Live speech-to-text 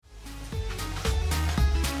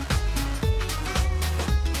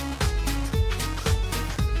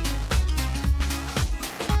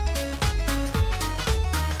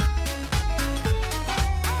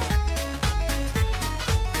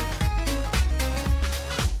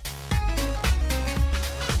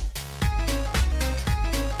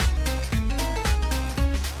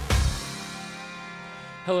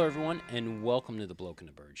Hello, everyone, and welcome to the Bloke and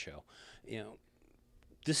the Bird Show.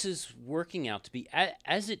 This is working out to be,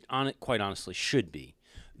 as it quite honestly should be,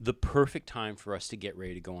 the perfect time for us to get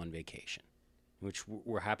ready to go on vacation, which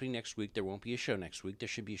we're happening next week. There won't be a show next week. There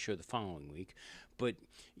should be a show the following week. But,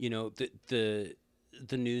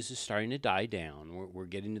 the news is starting to die down. We're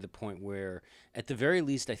getting to the point where, at the very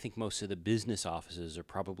least, I think most of the business offices are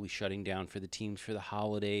probably shutting down for the teams for the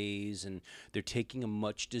holidays, and they're taking a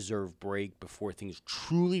much-deserved break before things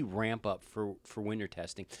truly ramp up for winter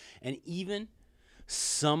testing. And even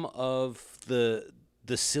some of the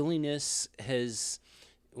silliness has,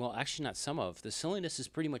 well, actually not some of, the silliness is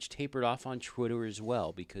pretty much tapered off on Twitter as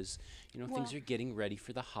well because, things are getting ready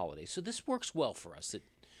for the holidays. So this works well for us.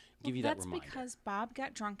 Give you that reminder. That's because Bob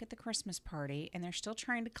got drunk at the Christmas party, and they're still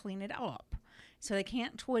trying to clean it up. So they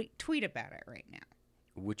can't tweet about it right now.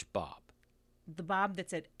 Which Bob? The Bob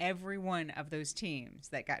that's at every one of those teams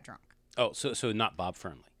that got drunk. Oh, so not Bob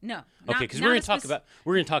Fernley. No. Okay, because we're going to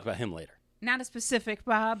talk about him later. Not a specific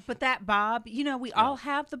Bob, but that Bob. We all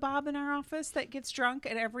have the Bob in our office that gets drunk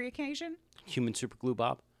at every occasion. Human superglue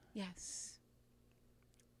Bob? Yes.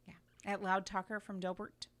 Yeah. At Loud Talker from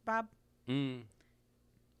Dilbert Bob. Mm.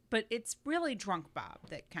 But it's really drunk Bob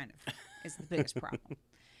that kind of is the biggest problem.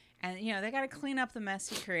 And, they got to clean up the mess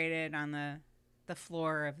he created on the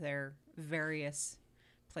floor of their various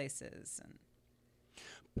places.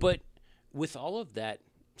 But with all of that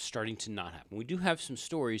starting to not happen, we do have some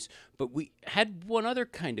stories, but we had one other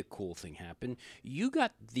kind of cool thing happen. You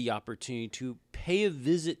got the opportunity to pay a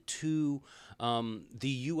visit to the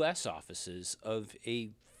U.S. offices of a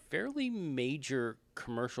fairly major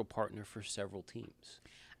commercial partner for several teams.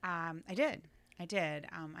 I did.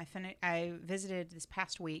 I visited this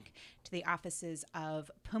past week to the offices of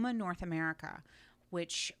Puma North America,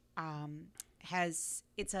 which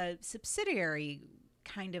it's a subsidiary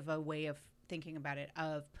kind of a way of thinking about it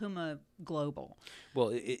of Puma Global. Well,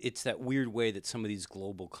 it's that weird way that some of these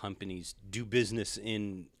global companies do business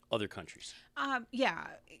in other countries. Yeah.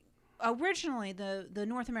 Originally, the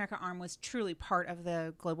North America arm was truly part of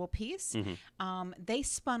the global piece. Mm-hmm. They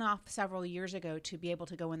spun off several years ago to be able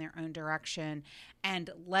to go in their own direction and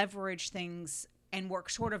leverage things and work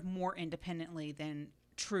sort of more independently than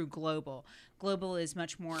true global. Global is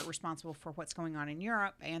much more responsible for what's going on in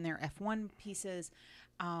Europe and their F1 pieces,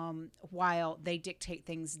 while they dictate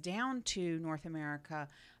things down to North America.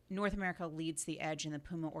 North America leads the edge in the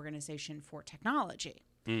Puma organization for technology.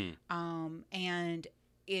 And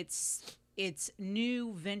it's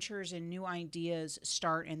new ventures and new ideas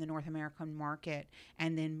start in the North American market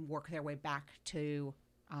and then work their way back to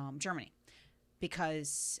Germany,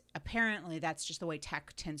 because apparently that's just the way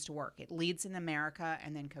tech tends to work. It leads in America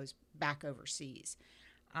and then goes back overseas.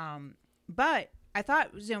 But I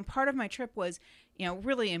thought, part of my trip was,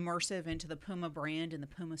 really immersive into the Puma brand and the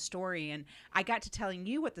Puma story. And I got to telling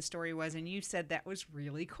you what the story was, and you said that was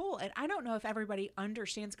really cool. And I don't know if everybody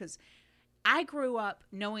understands, because I grew up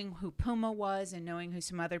knowing who Puma was and knowing who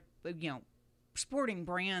some other, sporting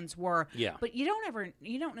brands were. Yeah. But you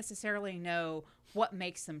don't necessarily know what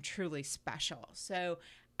makes them truly special. So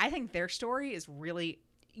I think their story is really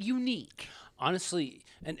unique. Honestly,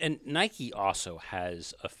 and Nike also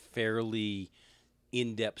has a fairly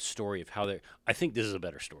in-depth story of how I think this is a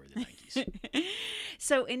better story than Nike's.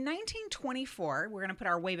 So in 1924, we're going to put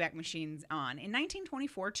our Wayback Machines on. In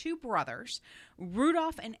 1924, two brothers,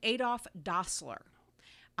 Rudolf and Adolf Dassler,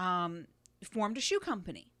 formed a shoe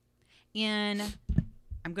company in,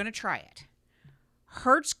 I'm going to try it,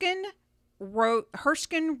 Hersken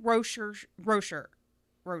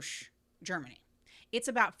Roche, Germany. It's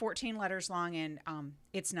about 14 letters long, and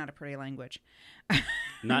it's not a pretty language.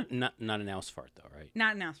 Not an Ausfahrt, though, right?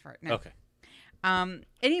 Not an Ausfahrt, no. Okay.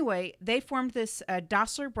 Anyway, they formed this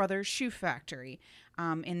Dassler Brothers shoe factory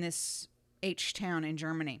in this H-town in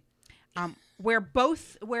Germany, where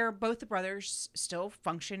both the brothers still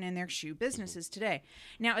function in their shoe businesses today.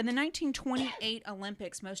 Now, in the 1928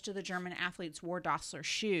 Olympics, most of the German athletes wore Dassler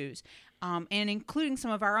shoes, and including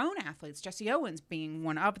some of our own athletes, Jesse Owens being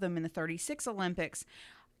one of them in the 36 Olympics.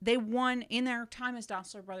 They won, in their time as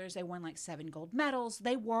Dassler Brothers, they won like 7 gold medals.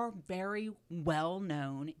 They were very well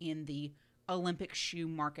known in the Olympic shoe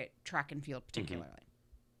market, track and field particularly.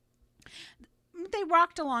 Mm-hmm. They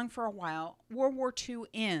rocked along for a while. World War II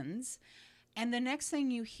ends, and the next thing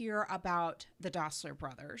you hear about the Dassler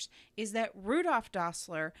brothers is that Rudolf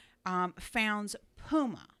Dassler founds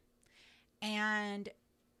Puma, and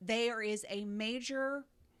there is a major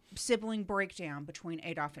sibling breakdown between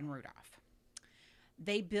Adolf and Rudolf.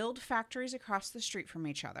 They build factories across the street from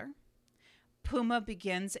each other. Puma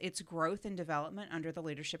begins its growth and development under the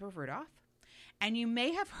leadership of Rudolf. And you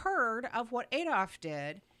may have heard of what Adolf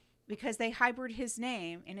did because they hybrid his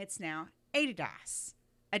name and it's now Adidas.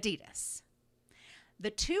 Adidas. The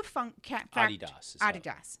two Adidas.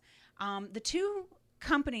 Adidas. The two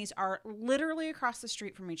companies are literally across the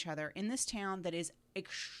street from each other in this town that is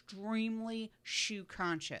extremely shoe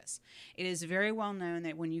conscious. It is very well known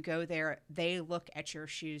that when you go there, they look at your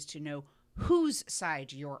shoes to know whose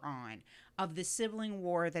side you're on of the sibling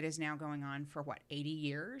war that is now going on for 80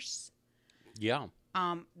 years? Yeah.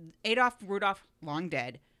 Adolf, Rudolph, long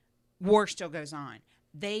dead. War still goes on.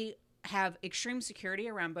 They have extreme security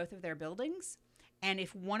around both of their buildings. And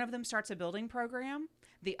if one of them starts a building program,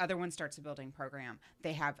 the other one starts a building program.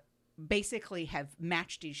 They have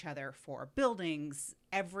matched each other for buildings,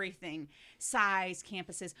 everything, size,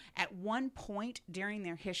 campuses. At one point during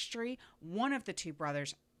their history, one of the two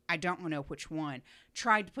brothers, I don't know which one,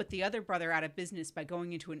 tried to put the other brother out of business by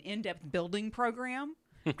going into an in-depth building program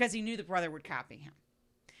because he knew the brother would copy him.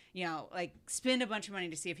 Spend a bunch of money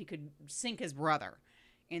to see if he could sink his brother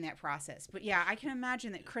in that process. But yeah, I can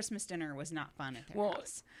imagine that Christmas dinner was not fun at their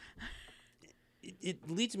house. It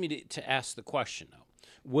leads me to ask the question, though.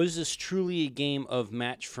 Was this truly a game of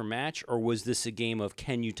match for match, or was this a game of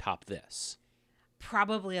can you top this?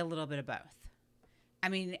 Probably a little bit of both. I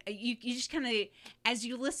mean, you just kind of, as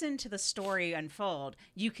you listen to the story unfold,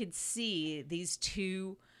 you could see these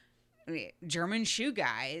two German shoe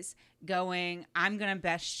guys going, I'm going to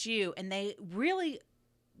best you. And they really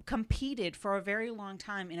competed for a very long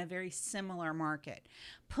time in a very similar market.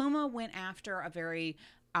 Puma went after a very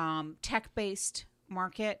tech-based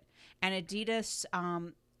market, and Adidas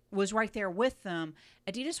was right there with them.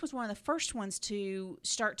 Adidas was one of the first ones to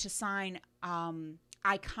start to sign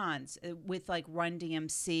icons with Run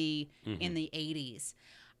DMC in the 80s.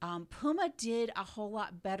 Puma did a whole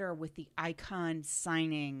lot better with the icon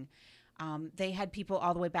signing. They had people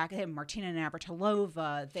all the way back. They had Martina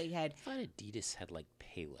Navratilova. They had. I thought Adidas had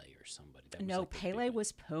Pele or somebody. No, Pele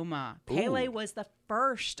was Puma. Ooh. Pele was the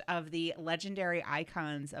first of the legendary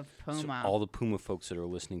icons of Puma. So all the Puma folks that are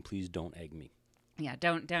listening, please don't egg me. Yeah,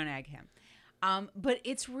 don't egg him. But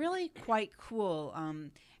it's really quite cool.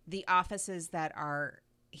 The offices that are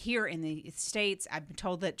here in the States, I've been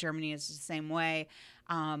told that Germany is the same way.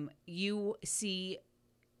 You see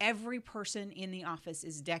every person in the office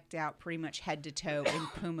is decked out pretty much head to toe in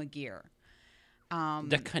Puma gear.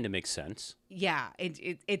 That kind of makes sense. Yeah,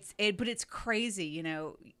 but it's crazy.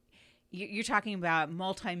 You're talking about a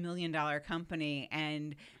multi-million-dollar company,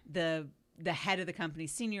 and the head of the company,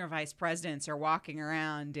 senior vice presidents, are walking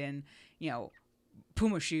around in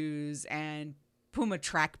Puma shoes and Puma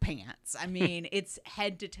track pants. I mean, it's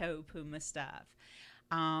head to toe Puma stuff.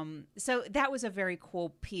 So that was a very cool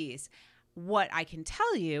piece. What I can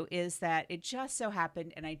tell you is that it just so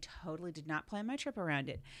happened, and I totally did not plan my trip around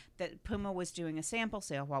it, that Puma was doing a sample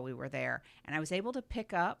sale while we were there, and I was able to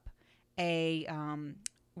pick up a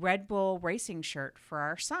Red Bull racing shirt for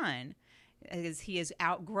our son, as he has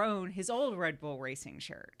outgrown his old Red Bull racing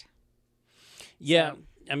shirt. Yeah, so,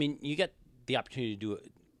 I mean, you got the opportunity to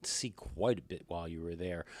see quite a bit while you were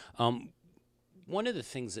there. One of the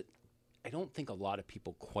things that I don't think a lot of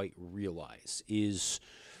people quite realize is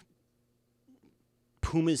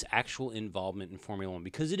Puma's actual involvement in Formula One,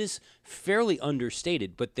 because it is fairly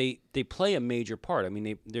understated, but they play a major part. I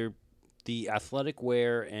mean, they're the athletic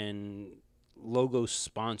wear and logo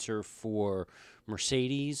sponsor for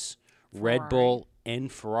Mercedes, Red Bull,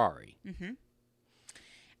 and Ferrari. Mm-hmm.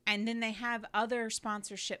 And then they have other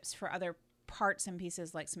sponsorships for other parts and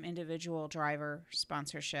pieces, like some individual driver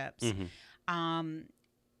sponsorships. Mm-hmm.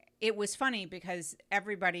 It was funny because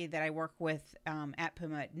everybody that I work with at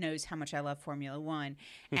Puma knows how much I love Formula One.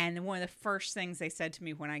 And one of the first things they said to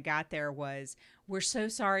me when I got there was, "We're so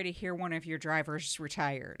sorry to hear one of your drivers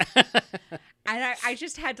retired." And I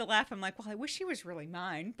just had to laugh. I'm like, well, I wish he was really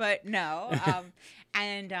mine, but no.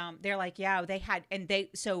 And they're like, yeah, they had,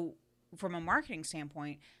 so from a marketing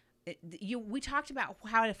standpoint, we talked about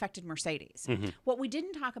how it affected Mercedes. Mm-hmm. What we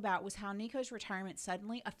didn't talk about was how Nico's retirement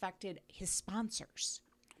suddenly affected his sponsors.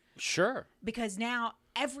 Sure. Because now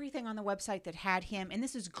everything on the website that had him, and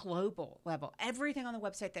this is global level, everything on the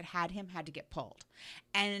website that had him had to get pulled.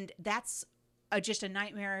 And that's just a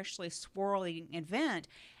nightmarishly swirling event.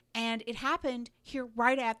 And it happened here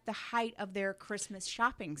right at the height of their Christmas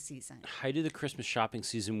shopping season. Height of the Christmas shopping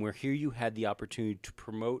season, where here you had the opportunity to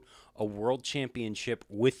promote a world championship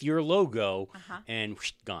with your logo, and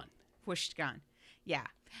whoosh, gone. Whoosh, gone. Yeah.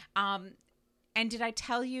 And did I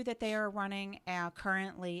tell you that they are running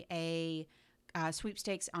currently a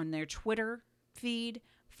sweepstakes on their Twitter feed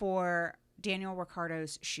for Daniel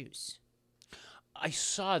Ricciardo's shoes? I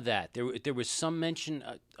saw that. There was some mention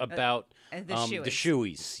about the the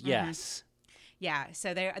shoeies. Yes. Yeah,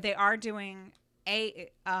 so they are doing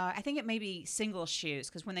I think it may be single shoes,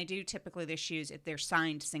 because when they do typically their shoes, they're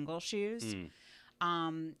signed single shoes.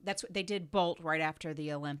 That's what they did Bolt right after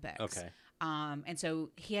the Olympics. Okay. And so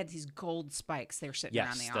he had these gold spikes. They were sitting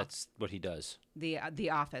around the Yes, office. that's what he does. The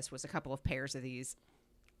office was a couple of pairs of these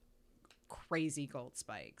crazy gold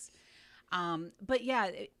spikes. But yeah,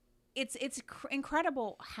 it's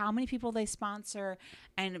incredible how many people they sponsor,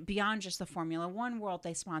 and beyond just the Formula One world,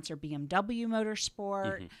 they sponsor BMW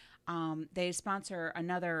Motorsport. They sponsor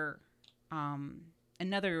another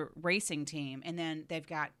racing team, and then they've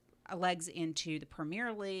got legs into the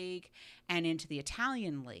Premier League and into the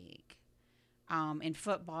Italian League in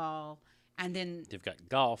football, and then they've got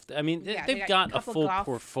golf. I mean, yeah, they've got a full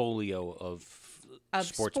portfolio of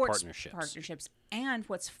sports partnerships. And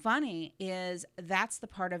what's funny is that's the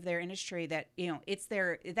part of their industry that, that's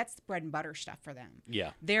the bread and butter stuff for them.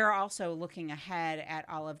 Yeah. They're also looking ahead at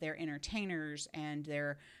all of their entertainers and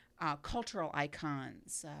their cultural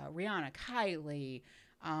icons. Rihanna, Kylie,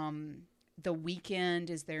 The Weeknd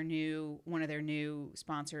is one of their new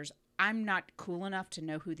sponsors. I'm not cool enough to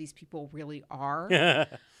know who these people really are.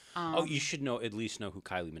 You should at least know who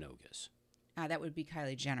Kylie Minogue is. That would be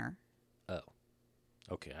Kylie Jenner. Oh.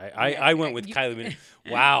 Okay, I went with Kylie Minogue.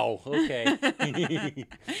 Wow, okay.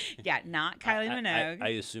 Yeah, not Kylie Minogue. I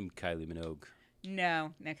assumed Kylie Minogue.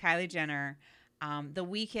 No, Kylie Jenner. The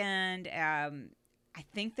Weeknd, I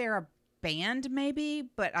think they're a band maybe,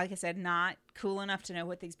 but like I said, not cool enough to know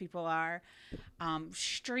what these people are.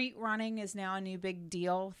 Street running is now a new big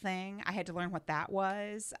deal thing. I had to learn what that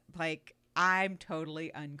was. Like, I'm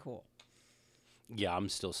totally uncool. Yeah, I'm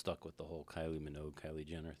still stuck with the whole Kylie Minogue, Kylie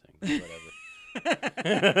Jenner thing. Whatever.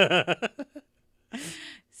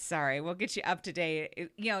 Sorry, we'll get you up to date.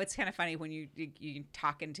 It's kind of funny when you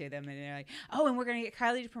talking to them and they're like, "Oh, and we're going to get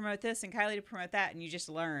Kylie to promote this and Kylie to promote that," and you just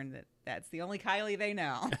learn that that's the only Kylie they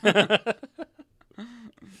know.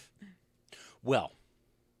 Well,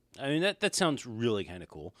 I mean that sounds really kind of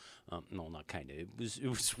cool. No, not kind of. It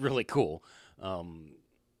was really cool.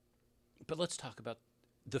 But let's talk about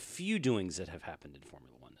the few doings that have happened in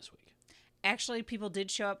Formula One this week. Actually, people did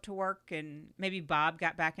show up to work, and maybe Bob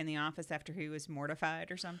got back in the office after he was mortified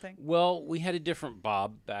or something. Well, we had a different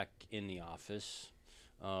Bob back in the office.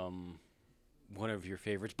 One of your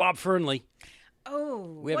favorites, Bob Fernley.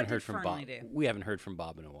 Oh, we haven't heard from Bob. We haven't heard from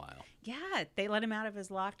Bob in a while. Yeah, they let him out of his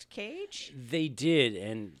locked cage. They did,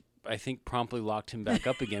 and I think promptly locked him back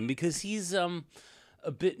up again because he's a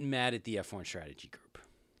bit mad at the F1 strategy group.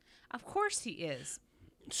 Of course he is.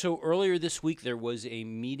 So earlier this week, there was a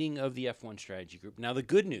meeting of the F1 strategy group. Now, the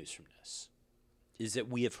good news from this is that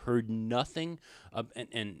we have heard nothing,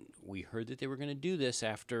 and we heard that they were going to do this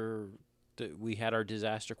after we had our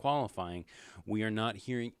disaster qualifying. We are not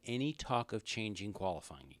hearing any talk of changing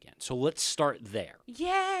qualifying again. So let's start there.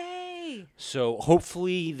 Yay! So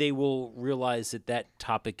hopefully they will realize that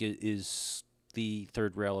topic is the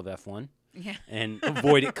third rail of F1 and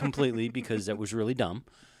avoid it completely because that was really dumb.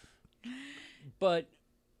 But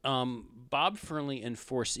Bob Fernley and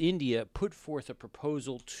Force India put forth a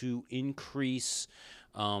proposal to increase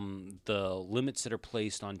the limits that are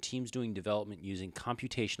placed on teams doing development using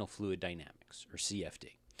computational fluid dynamics, or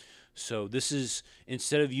CFD. So this is,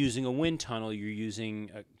 instead of using a wind tunnel, you're using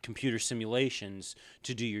computer simulations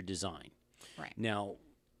to do your design. Right. Now,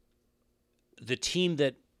 the team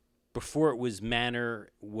that before it was Manor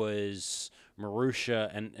was Marussia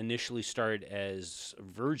and initially started as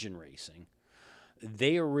Virgin Racing.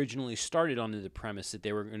 They originally started under the premise that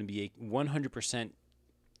they were going to be a 100%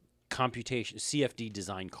 computation CFD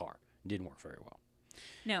design car. It didn't work very well.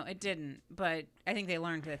 No, it didn't. But I think they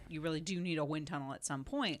learned that you really do need a wind tunnel at some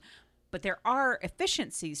point. But there are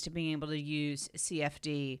efficiencies to being able to use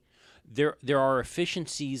CFD. There are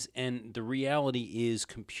efficiencies, and the reality is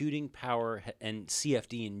computing power and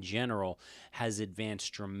CFD in general has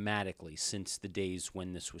advanced dramatically since the days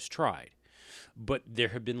when this was tried. But there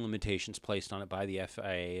have been limitations placed on it by the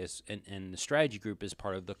FIA and the strategy group as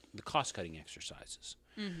part of the cost-cutting exercises.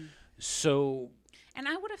 Mm-hmm. So, and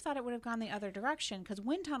I would have thought it would have gone the other direction because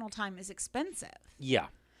wind tunnel time is expensive. Yeah.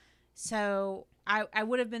 So I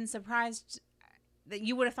would have been surprised that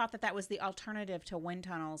you would have thought that was the alternative to wind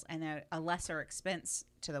tunnels and a lesser expense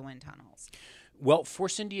to the wind tunnels. Well,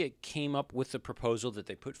 Force India came up with a proposal that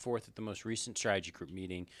they put forth at the most recent strategy group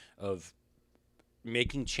meeting of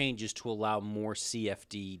making changes to allow more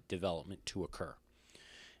CFD development to occur.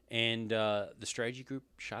 And the strategy group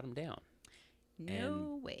shot him down.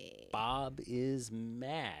 No way. Bob is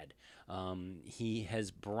mad. He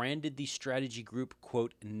has branded the strategy group,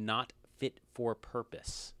 quote, not fit for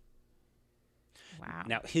purpose. Wow.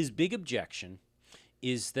 Now, his big objection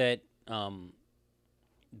is that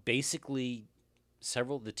basically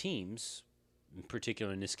several of the teams, in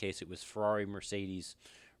particular in this case it was Ferrari, Mercedes,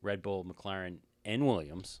 Red Bull, McLaren, and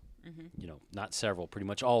Williams, not several, pretty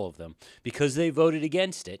much all of them, because they voted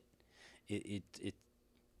against it,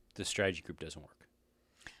 the strategy group doesn't work.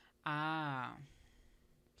 Ah.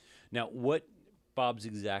 Now, what Bob's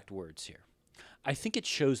exact words here? I think it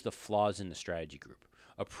shows the flaws in the strategy group.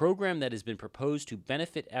 A program that has been proposed to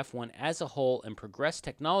benefit F1 as a whole and progress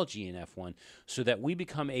technology in F1 so that we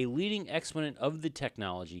become a leading exponent of the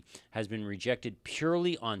technology has been rejected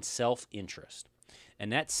purely on self-interest.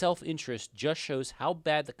 And that self-interest just shows how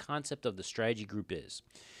bad the concept of the strategy group is.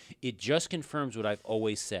 It just confirms what I've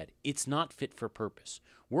always said. It's not fit for purpose.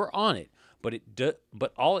 We're on it,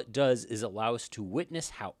 but all it does is allow us to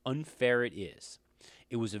witness how unfair it is.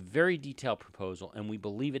 It was a very detailed proposal, and we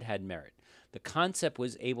believe it had merit. The concept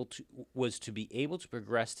was to be able to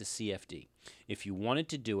progress to CFD if you wanted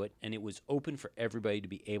to do it, and it was open for everybody to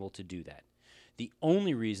be able to do that. The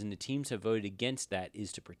only reason the teams have voted against that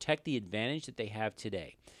is to protect the advantage that they have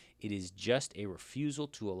today. It is just a refusal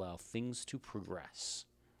to allow things to progress.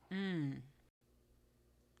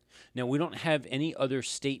 Now, we don't have any other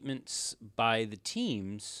statements by the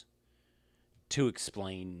teams to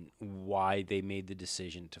explain why they made the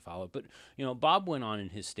decision to follow it. But, Bob went on in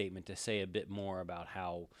his statement to say a bit more about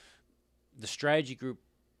how the strategy group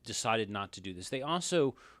decided not to do this. They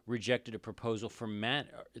also rejected a proposal from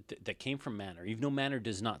that came from Manor, even though Manor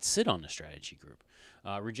does not sit on the strategy group.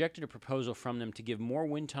 Rejected a proposal from them to give more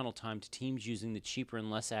wind tunnel time to teams using the cheaper and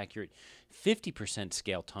less accurate 50%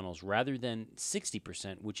 scale tunnels rather than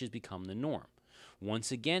 60%, which has become the norm.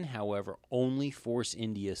 Once again, however, only Force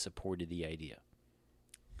India supported the idea.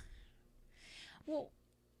 Well,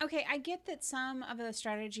 okay, I get that some of the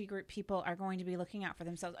strategy group people are going to be looking out for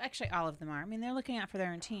themselves. Actually, all of them are. I mean, they're looking out for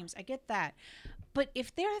their own teams. I get that. But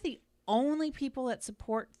if they're the only people that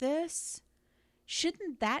support this,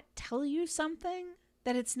 shouldn't that tell you something?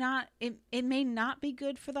 That it's not, it may not be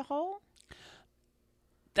good for the whole?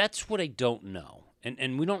 That's what I don't know.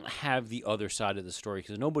 And we don't have the other side of the story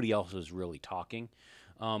because nobody else is really talking.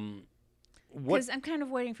 Because I'm kind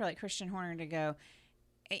of waiting for Christian Horner to go,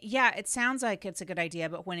 yeah, it sounds like it's a good idea,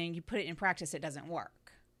 but when you put it in practice, it doesn't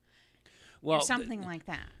work. Well, or something like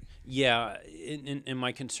that. Yeah, and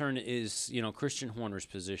my concern is, Christian Horner's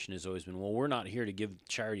position has always been, well, we're not here to give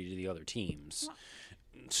charity to the other teams. Well,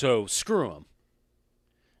 so screw them.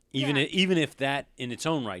 Even if that in its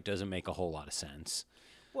own right doesn't make a whole lot of sense.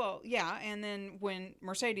 Well, yeah, and then when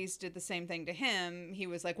Mercedes did the same thing to him, he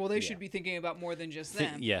was like, well, they should be thinking about more than just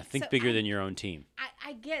them. Think bigger than your own team.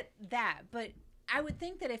 I get that, but I would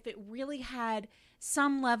think that if it really had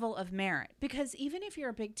some level of merit, because even if you're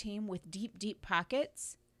a big team with deep, deep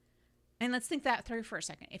pockets, and let's think that through for a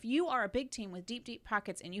second. If you are a big team with deep, deep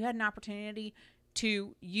pockets and you had an opportunity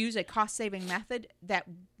to use a cost-saving method that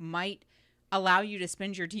might allow you to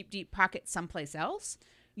spend your deep, deep pockets someplace else,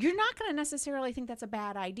 you're not going to necessarily think that's a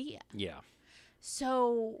bad idea. Yeah.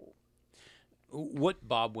 So what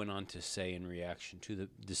Bob went on to say in reaction to the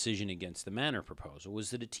decision against the Manor proposal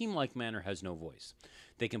was that a team like Manor has no voice.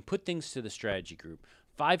 They can put things to the strategy group.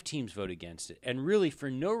 5 teams vote against it, and really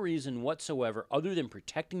for no reason whatsoever other than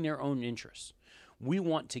protecting their own interests. We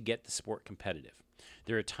want to get the sport competitive.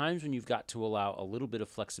 There are times when you've got to allow a little bit of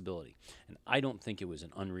flexibility, and I don't think it was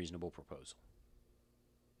an unreasonable proposal.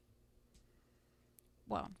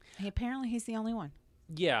 Well, apparently he's the only one.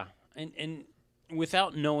 Yeah, and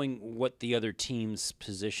without knowing what the other teams'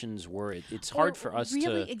 positions were, it's hard for us to...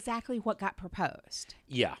 Really exactly what got proposed.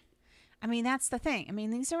 Yeah. I mean, that's the thing. I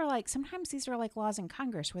mean, sometimes these are like laws in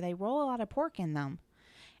Congress where they roll a lot of pork in them.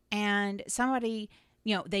 And somebody,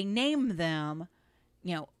 they name them,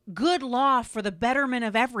 good law for the betterment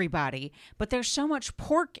of everybody. But there's so much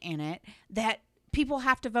pork in it that people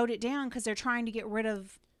have to vote it down because they're trying to get rid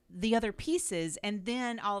of the other pieces. And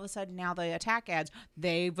then all of a sudden now the attack ads,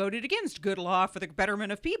 they voted against good law for the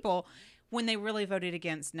betterment of people when they really voted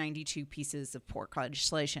against 92 pieces of pork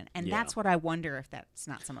legislation. And that's what I wonder if that's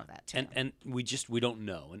not some of that too. And we don't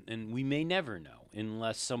know. And we may never know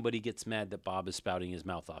unless somebody gets mad that Bob is spouting his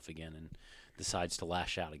mouth off again and decides to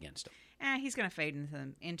lash out against him. He's going to fade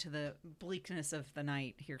into the bleakness of the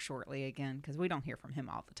night here shortly again because we don't hear from him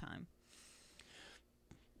all the time.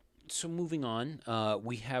 So moving on,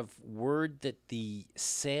 we have word that the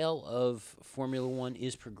sale of Formula One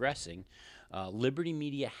is progressing. Liberty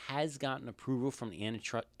Media has gotten approval from the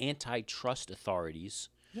antitrust authorities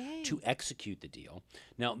to execute the deal.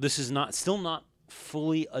 Now, this is still not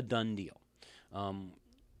fully a done deal.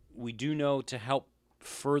 We do know to help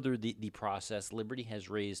further the process, Liberty has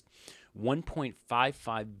raised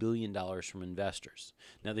 $1.55 billion from investors.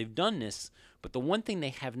 Now, they've done this, but the one thing they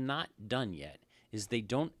have not done yet is they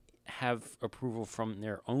don't have approval from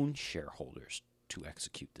their own shareholders to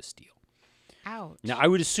execute this deal. Ouch. Now, I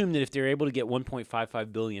would assume that if they're able to get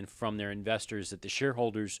 $1.55 billion from their investors, that the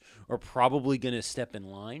shareholders are probably going to step in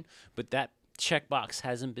line, but that checkbox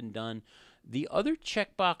hasn't been done. The other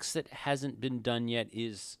checkbox that hasn't been done yet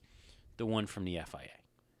is the one from the FIA.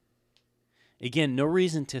 Again, no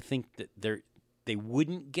reason to think that they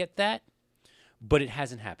wouldn't get that, but it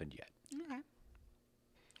hasn't happened yet. Okay.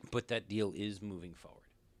 But that deal is moving forward.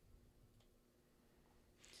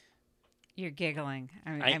 You're giggling.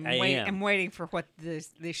 I am. I'm waiting for what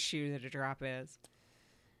this shoe to drop is.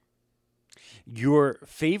 Your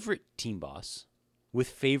favorite team boss, with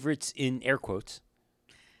favorites in air quotes.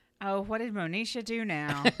 Oh, what did Monisha do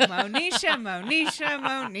now? Monisha.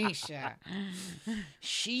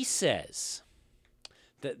 She says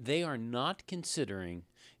that they are not considering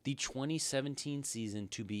the 2017 season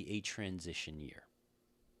to be a transition year.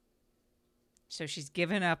 So she's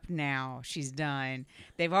given up now. She's done.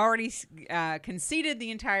 They've already conceded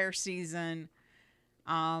the entire season.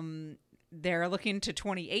 They're looking to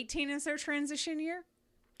 2018 as their transition year?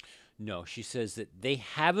 No, she says that they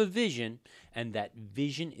have a vision, and that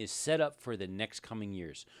vision is set up for the next coming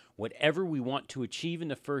years. Whatever we want to achieve in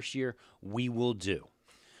the first year, we will do.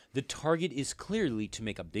 The target is clearly to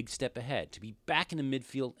make a big step ahead, to be back in the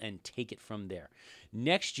midfield and take it from there.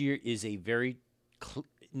 Next year is a very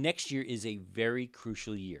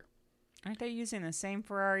crucial year. Aren't they using the same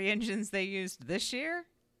Ferrari engines they used this year?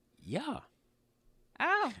 Yeah.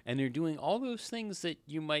 Oh. And they're doing all those things that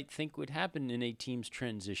you might think would happen in a team's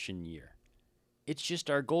transition year. It's just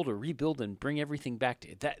our goal to rebuild and bring everything back to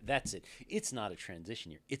it. That's it. It's not a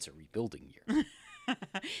transition year. It's a rebuilding year.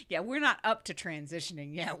 Yeah, we're not up to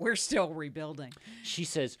transitioning yet. We're still rebuilding. She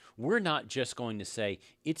says, we're not just going to say,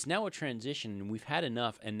 it's now a transition and we've had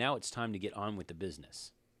enough and now it's time to get on with the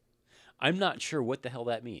business. I'm not sure what the hell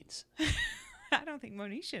that means. I don't think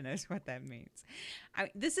Monisha knows what that means.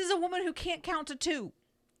 This is a woman who can't count to 2.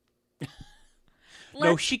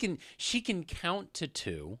 No, she can count to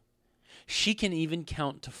 2. She can even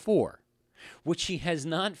count to 4. What she has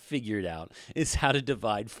not figured out is how to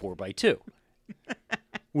divide 4 by 2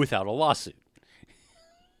 without a lawsuit.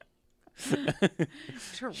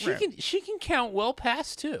 She can count well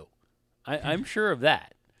past 2. I'm sure of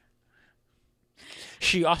that.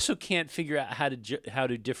 She also can't figure out how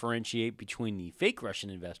to differentiate between the fake Russian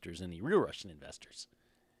investors and the real Russian investors.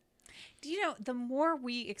 Do you know, the more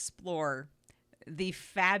we explore the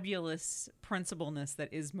fabulous principalness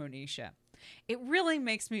that is Monisha, it really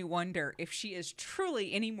makes me wonder if she is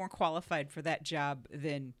truly any more qualified for that job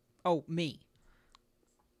than, me.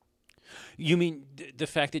 You mean the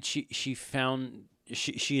fact that she found...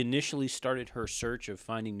 She initially started her search of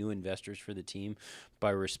finding new investors for the team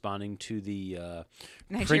by responding to the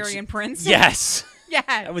Nigerian prince? Yes. Yes.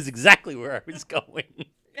 That was exactly where I was going.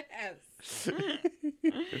 Yes.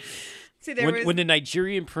 See, when the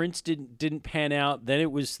Nigerian prince didn't pan out, then it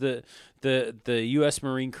was the U.S.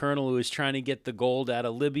 Marine colonel who was trying to get the gold out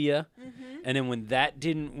of Libya. Mm-hmm. And then when that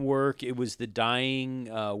didn't work, it was the dying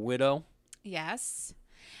widow. Yes.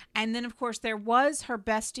 And then, of course, there was her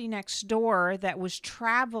bestie next door that was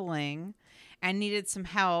traveling and needed some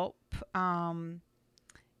help to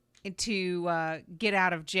get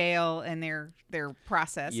out of jail and their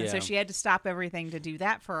process. Yeah. And so she had to stop everything to do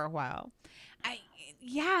that for a while. I'm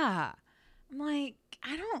like,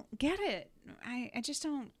 I don't get it. I just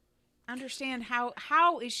don't understand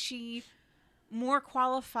how is she more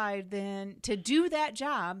qualified to do that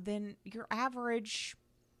job than your average,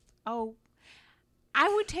 I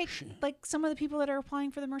would take like some of the people that are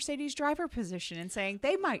applying for the Mercedes driver position and saying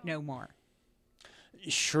they might know more.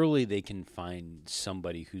 Surely they can find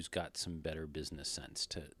somebody who's got some better business sense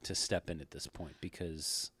to step in at this point,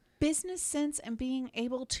 because business sense and being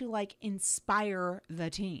able to inspire the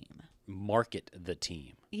team, market the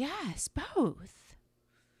team. Yes, both.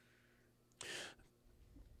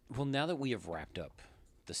 Well, now that we have wrapped up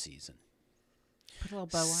the season, put a little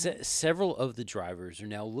bow on it. Several of the drivers are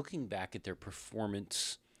now looking back at their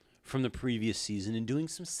performance from the previous season and doing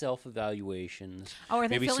some self-evaluations. Oh, are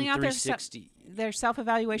they maybe filling out their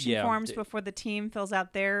self-evaluation forms before the team fills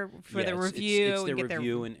out their the review? It's their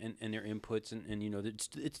review and their inputs and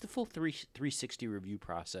it's the full 360 review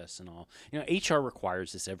process and all. HR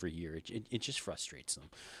requires this every year. It just frustrates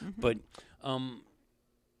them. Mm-hmm. But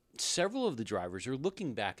several of the drivers are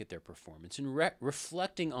looking back at their performance and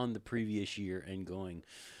reflecting on the previous year and going,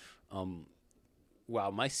 wow,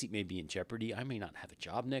 my seat may be in jeopardy. I may not have a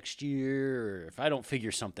job next year. Or if I don't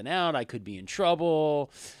figure something out, I could be in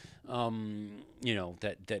trouble.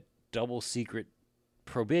 That double secret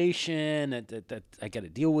probation, that I got to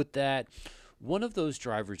deal with that. One of those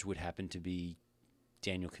drivers would happen to be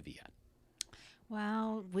Daniel Kvyat.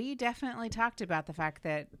 Well, we definitely talked about the fact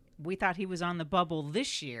that we thought he was on the bubble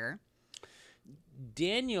this year.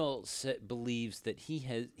 Daniel believes that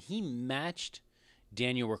he matched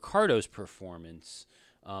Daniel Ricciardo's performance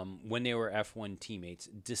when they were F1 teammates,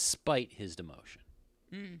 despite his demotion.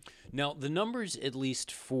 Now, the numbers, at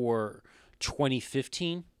least for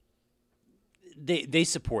 2015, they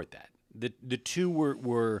support that. The two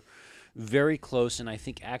were very close, and I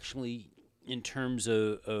think actually in terms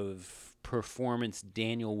of performance,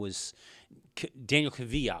 Daniel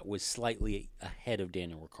Kvyat was slightly ahead of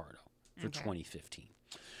Daniel Ricciardo for 2015.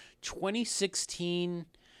 2016,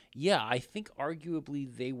 yeah, I think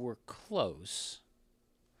arguably they were close.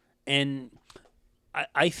 And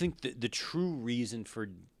I think that the true reason for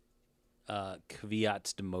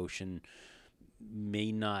Kvyat's demotion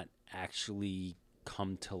may not actually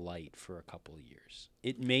come to light for a couple of years.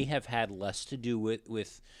 It may have had less to do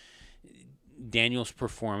with Daniel's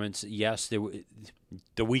performance. Yes,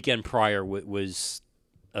 the weekend prior was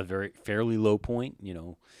a fairly low point,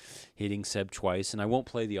 hitting Seb twice. And I won't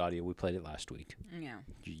play the audio. We played it last week. Yeah.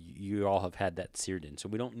 You all have had that seared in, so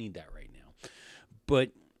we don't need that right now.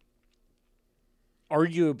 But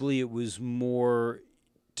arguably it was more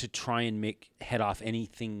to try and head off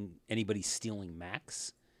anybody stealing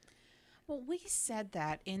Max. Well, we said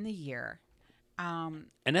that in the year. And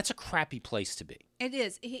that's a crappy place to be. It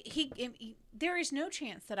is. He there is no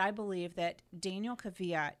chance that I believe that Daniel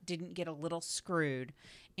Kvyat didn't get a little screwed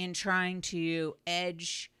in trying to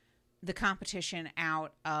edge the competition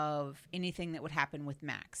out of anything that would happen with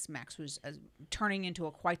Max. Max was turning into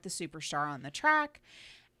quite the superstar on the track,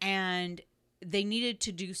 and they needed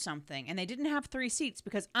to do something. And they didn't have 3 seats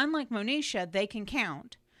because, unlike Monisha, they can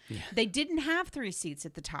count. Yeah. They didn't have 3 seats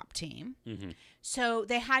at the top team. Mm-hmm. So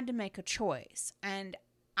they had to make a choice. And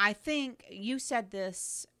I think you said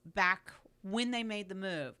this back when they made the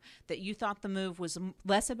move, that you thought the move was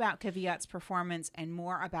less about Kvyat's performance and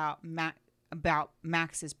more about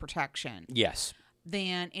Max's protection. Yes.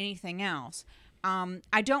 Than anything else.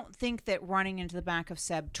 I don't think that running into the back of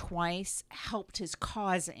Seb twice helped his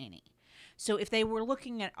cause any. So if they were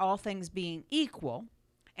looking at all things being equal,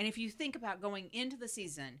 and if you think about going into the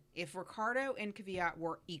season, if Ricciardo and Kvyat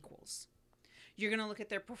were equals, you're going to look at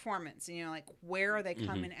their performance and where are they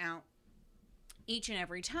coming out each and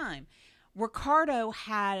every time. Ricciardo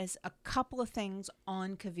has a couple of things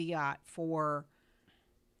on Kvyat for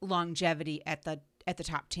longevity at the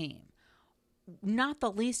top team. Not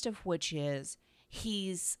the least of which is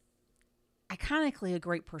he's iconically a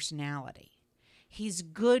great personality. He's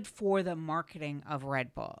good for the marketing of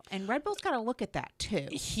Red Bull. And Red Bull's got to look at that too.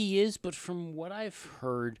 He is, but from what I've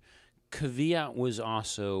heard, Kvyat was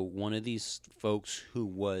also one of these folks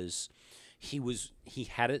he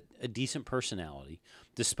had a decent personality,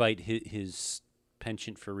 despite his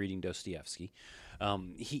penchant for reading Dostoevsky.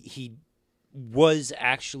 He was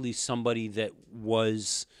actually somebody that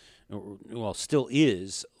was, well, still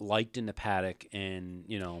is, liked in the paddock, and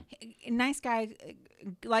nice guy,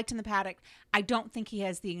 liked in the paddock. I don't think he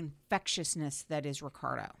has the infectiousness that is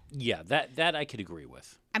Ricciardo. Yeah, that I could agree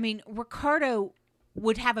with. I mean, Ricciardo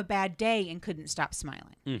would have a bad day and couldn't stop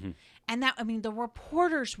smiling. Mm-hmm. And the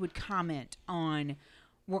reporters would comment on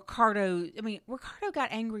Ricciardo. I mean, Ricciardo got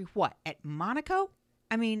angry, at Monaco?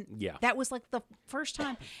 I mean, yeah. That was like the first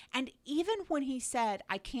time. And even when he said,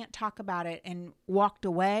 I can't talk about it, and walked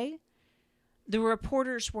away, the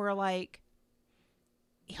reporters were like,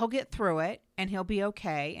 he'll get through it and he'll be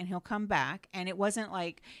okay and he'll come back. And it wasn't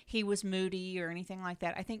like he was moody or anything like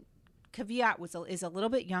that. I think Kvyat is a little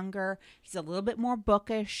bit younger. He's a little bit more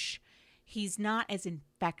bookish. He's not as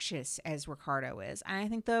infectious as Ricciardo is. And I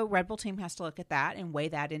think the Red Bull team has to look at that and weigh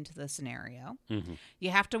that into the scenario. Mm-hmm.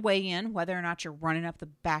 You have to weigh in whether or not you're running up the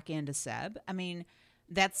back end of Seb. I mean,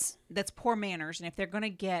 that's poor manners. And if they're going to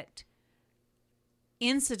get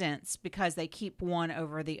incidents because they keep one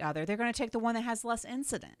over the other, they're going to take the one that has less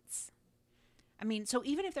incidents. I mean, so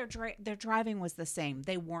even if their driving was the same,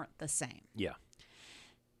 they weren't the same. Yeah.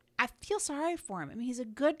 I feel sorry for him. I mean, he's a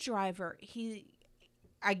good driver.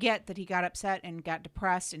 I get that he got upset and got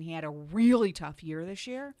depressed, and he had a really tough year this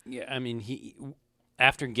year. Yeah, I mean, he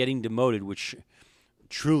after getting demoted, which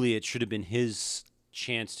truly it should have been his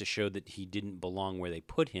chance to show that he didn't belong where they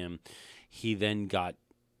put him, he then got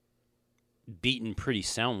beaten pretty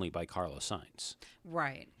soundly by Carlos Sainz.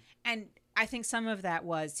 Right. And I think some of that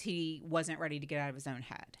was he wasn't ready to get out of his own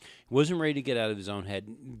head. Wasn't ready to get out of his own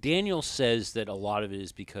head. Daniel says that a lot of it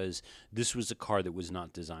is because this was a car that was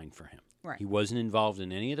not designed for him. Right. He wasn't involved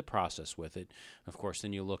in any of the process with it. Of course,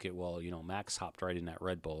 then you look at, Max hopped right in that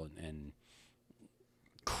Red Bull and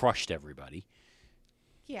crushed everybody.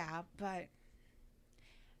 Yeah, but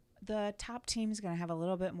the top team is going to have a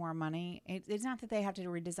little bit more money. It's not that they have to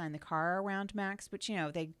redesign the car around Max, but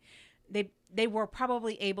they were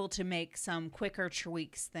probably able to make some quicker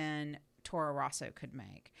tweaks than Toro Rosso could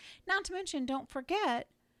make. Not to mention, don't forget,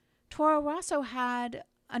 Toro Rosso had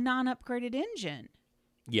a non-upgraded engine.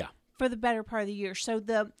 Yeah. For the better part of the year. So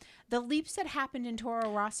the leaps that happened in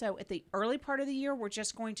Toro Rosso at the early part of the year were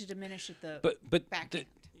just going to diminish at the back end.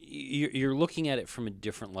 You're looking at it from a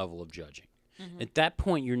different level of judging. Mm-hmm. At that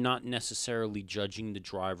point, you're not necessarily judging the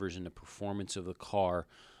drivers and the performance of the car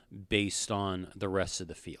based on the rest of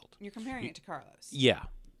the field. You're comparing it to Carlos. Yeah.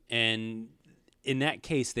 And in that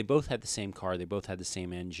case, they both had the same car. They both had the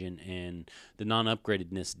same engine, and the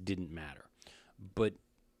non-upgradedness didn't matter. But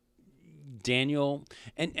Daniel,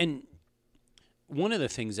 and one of the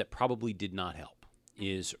things that probably did not help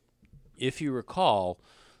is, if you recall,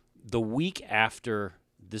 the week after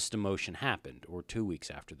this demotion happened, or 2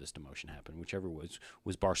 weeks after this demotion happened, whichever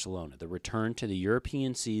was Barcelona, the return to the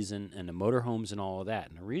European season and the motorhomes and all of that.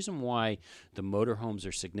 And the reason why the motorhomes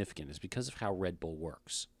are significant is because of how Red Bull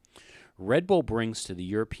works. Red Bull brings to the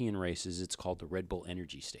European races, it's called the Red Bull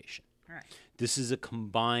Energy Station. All right. This is a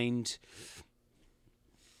combined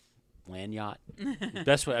land yacht.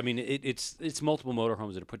 That's what I mean. It's multiple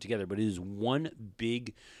motorhomes that are put together, but it is one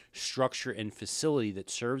big structure and facility that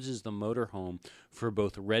serves as the motorhome for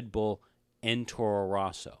both Red Bull and Toro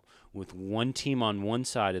Rosso, with one team on one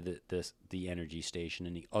side of the energy station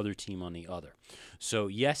and the other team on the other. So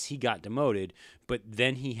yes, he got demoted, but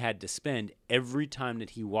then he had to spend every time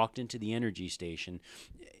that he walked into the energy station,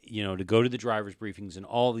 to go to the driver's briefings and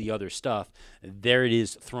all the other stuff. There it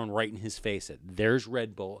is, thrown right in his face that there's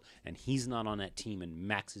Red Bull and he's not on that team and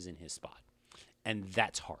Max is in his spot. And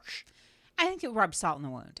that's harsh. I think it rubbed salt in the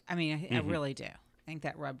wound. I mean, I really do. I think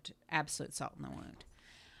that rubbed absolute salt in the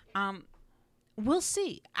wound. We'll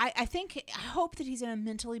see. I hope that he's in a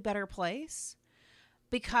mentally better place,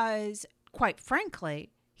 because, quite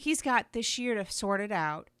frankly, he's got this year to sort it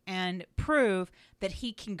out and prove that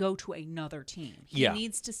he can go to another team. He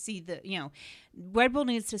needs to see Red Bull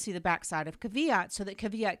needs to see the backside of Kvyat so that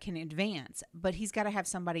Kvyat can advance. But he's got to have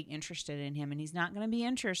somebody interested in him, and he's not going to be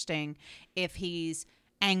interesting if he's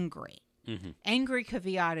angry. Mm-hmm. Angry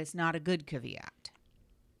Kvyat is not a good Kvyat.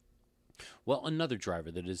 Well, another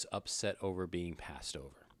driver that is upset over being passed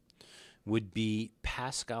over would be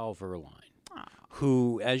Pascal Wehrlein,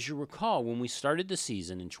 who, as you recall, when we started the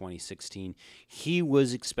season in 2016, he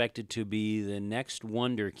was expected to be the next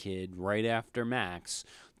wonder kid right after Max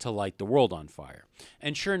to light the world on fire.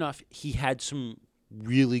 And sure enough, he had some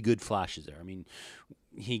really good flashes there. I mean,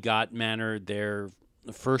 he got Manor their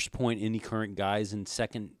first point in the current guys and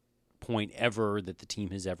second point ever that the team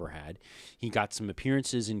has ever had. He got some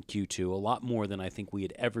appearances in Q2, a lot more than I think we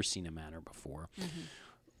had ever seen a Manor before. Mm-hmm.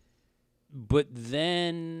 But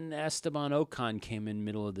then Esteban Ocon came in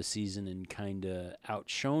middle of the season and kind of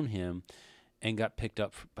outshone him and got picked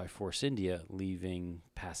up by Force India, leaving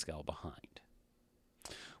Pascal behind.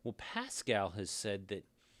 Well, Pascal has said that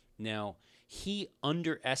now he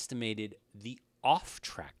underestimated the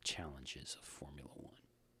off-track challenges of Formula One.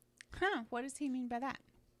 Huh, what does he mean by that?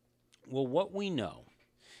 Well, what we know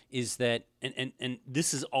is that, and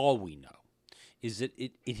this is all we know, is that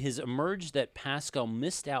it has emerged that Pascal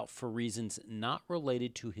missed out for reasons not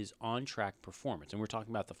related to his on-track performance. And we're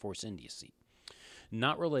talking about the Force India seat.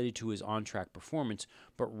 Not related to his on-track performance,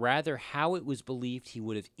 but rather how it was believed he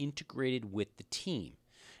would have integrated with the team.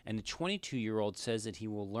 And the 22-year-old says that he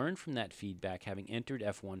will learn from that feedback, having entered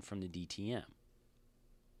F1 from the DTM.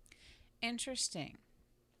 Interesting.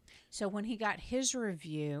 So when he got his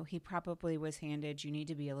review, he probably was handed, you need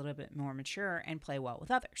to be a little bit more mature and play well with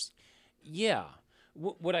others. Yeah.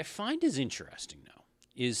 What I find is interesting, though,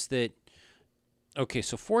 is that, okay,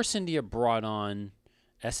 so Force India brought on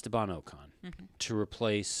Esteban Ocon to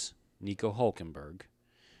replace Nico Hülkenberg,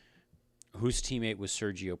 whose teammate was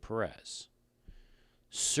Sergio Perez.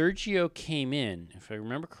 Sergio came in, if I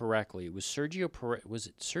remember correctly, it was Sergio Perez. Was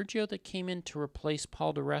it Sergio that came in to replace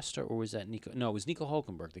Paul di Resta, or was that Nico? No, it was Nico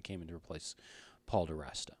Hülkenberg that came in to replace Paul di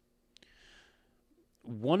Resta.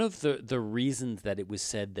 One of the reasons that it was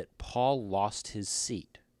said that Paul lost his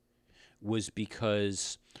seat was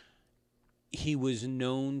because he was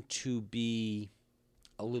known to be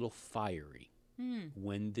a little fiery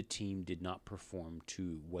when the team did not perform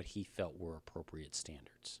to what he felt were appropriate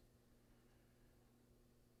standards.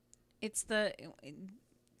 It's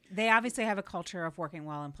they obviously have a culture of working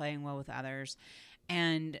well and playing well with others,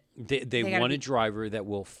 and they want a driver that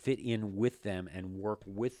will fit in with them and work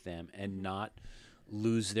with them and not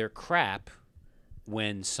lose their crap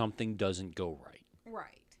when something doesn't go right.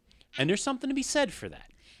 Right. And there's something to be said for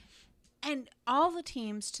that. And all the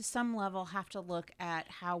teams, to some level, have to look at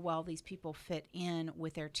how well these people fit in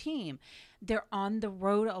with their team. They're on the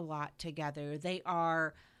road a lot together. They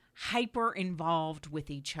are hyper involved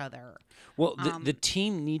with each other. Well, the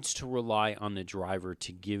team needs to rely on the driver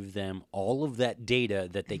to give them all of that data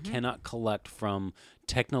that they cannot collect from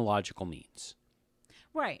technological means.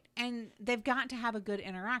 Right. And they've got to have a good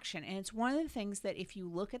interaction. And it's one of the things that if you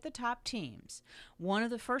look at the top teams, one of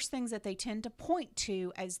the first things that they tend to point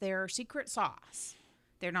to as their secret sauce,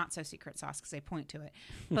 they're not so secret sauce because they point to it,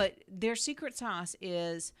 but their secret sauce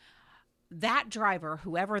is that driver,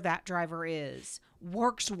 whoever that driver is,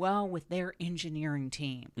 works well with their engineering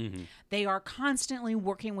team. Mm-hmm. They are constantly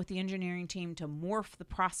working with the engineering team to morph the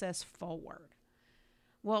process forward.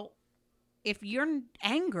 Well, if you're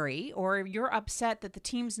angry or you're upset that the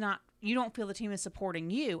team's not, you don't feel the team is supporting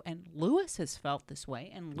you, and Lewis has felt this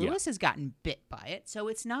way, and Lewis has gotten bit by it, so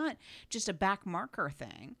it's not just a back marker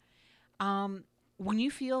thing. When you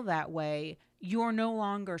feel that way, you're no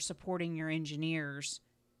longer supporting your engineers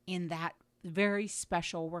in that very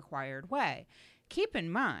special required way. Keep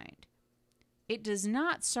in mind, it does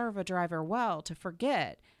not serve a driver well to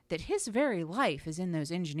forget that his very life is in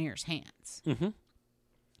those engineers' hands. Mm-hmm.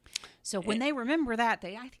 So when they remember that,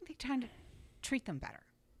 I think they tend to treat them better.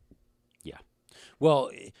 Yeah. Well,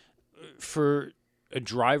 for a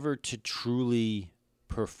driver to truly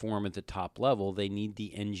perform at the top level, they need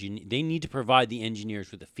they need to provide the engineers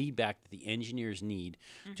with the feedback that the engineers need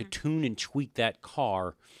to tune and tweak that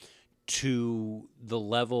car to the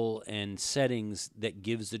level and settings that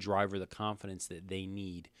gives the driver the confidence that they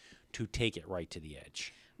need to take it right to the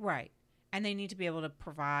edge. Right. And they need to be able to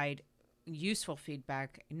provide useful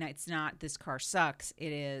feedback. It's not this car sucks.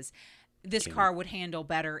 It is this car would handle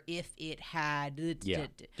better if it had.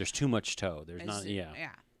 There's too much toe. There's not. Yeah.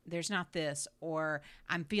 There's not this, or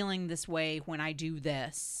I'm feeling this way when I do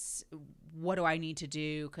this. What do I need to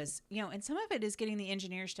do? Because and some of it is getting the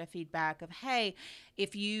engineers to feedback of, hey,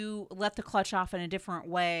 if you let the clutch off in a different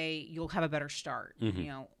way, you'll have a better start.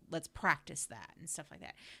 Mm-hmm. Let's practice that and stuff like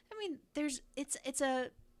that. I mean,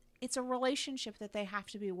 it's a relationship that they have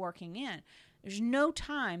to be working in. There's no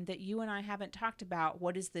time that you and I haven't talked about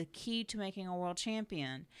what is the key to making a world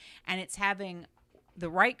champion, and it's having the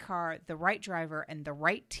right car, the right driver, and the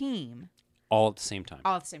right team. All at the same time.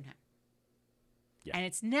 Yeah. And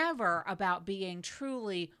it's never about being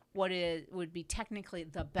truly what would be technically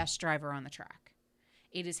the best driver on the track.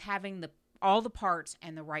 It is having all the parts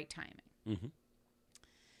and the right timing. Mm-hmm.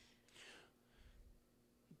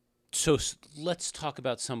 So let's talk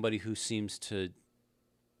about somebody who seems to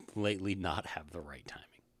lately not have the right timing.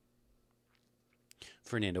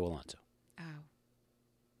 Fernando Alonso. Oh.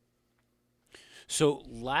 So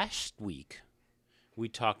last week, we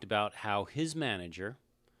talked about how his manager,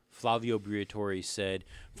 Flavio Briatore, said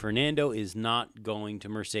Fernando is not going to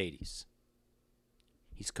Mercedes.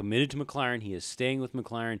 He's committed to McLaren. He is staying with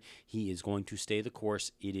McLaren. He is going to stay the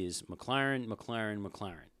course. It is McLaren, McLaren,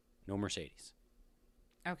 McLaren. No Mercedes.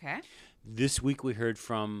 Okay. This week we heard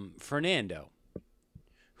from Fernando,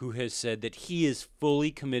 who has said that he is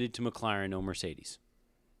fully committed to McLaren, no Mercedes.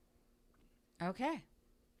 Okay.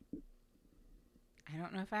 I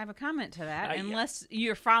don't know if I have a comment to that, unless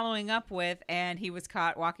you're following up with, and he was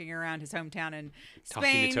caught walking around his hometown in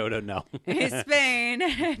Spain. Talking to Toto, no.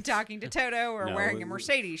 Spain, talking to Toto, or wearing a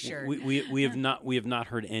Mercedes shirt. We have not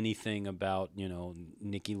heard anything about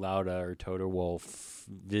Niki Lauda or Toto Wolf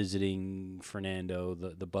visiting Fernando.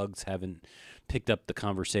 The bugs haven't picked up the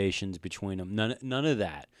conversations between them. None of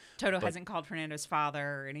that. Toto hasn't called Fernando's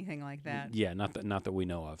father or anything like that. Yeah, not that we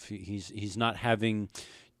know of. He's not having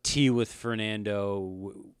tea with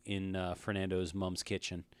Fernando in Fernando's mom's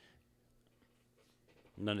kitchen.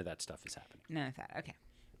 None of that stuff is happening. None of that. Okay.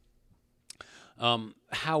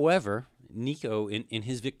 However, Nico in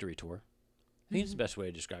his victory tour, I think it's the best way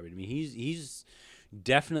to describe it. I mean, he's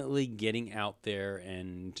definitely getting out there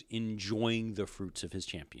and enjoying the fruits of his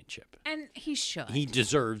championship. And he should. He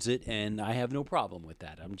deserves it, and I have no problem with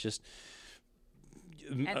that. I'm just...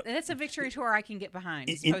 that's a victory tour I can get behind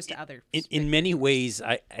as opposed to others. In many ways,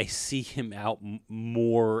 I see him out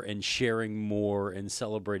more and sharing more and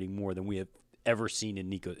celebrating more than we have ever seen in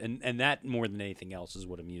Nico. And that, more than anything else, is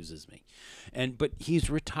what amuses me. But he's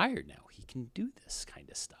retired now. He can do this kind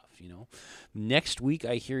of stuff, Next week,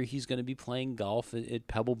 I hear he's going to be playing golf at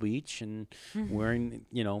Pebble Beach and wearing,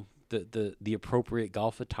 the appropriate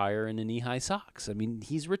golf attire and the knee-high socks. I mean,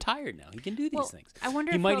 he's retired now. He can do these things. I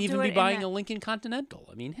wonder he if might he'll even do be it buying a Lincoln Continental.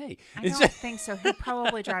 I mean, hey. I don't think so. He'll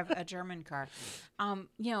probably drive a German car.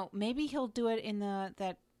 Maybe he'll do it in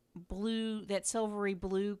that silvery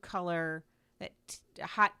blue color, that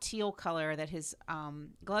hot teal color that his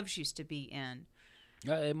gloves used to be in.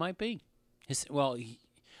 It might be.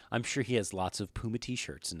 I'm sure he has lots of Puma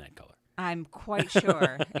T-shirts in that color. I'm quite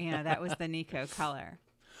sure. That was the Nico color.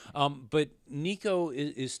 But Nico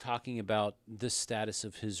is talking about the status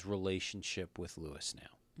of his relationship with Lewis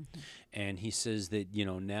now. Mm-hmm. And he says that,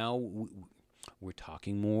 now we're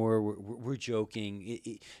talking more, we're joking,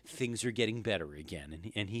 things are getting better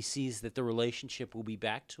again. And he sees that the relationship will be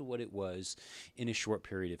back to what it was in a short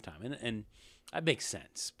period of time. And that makes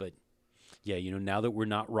sense. But, yeah, now that we're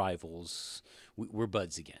not rivals, we're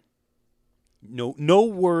buds again. No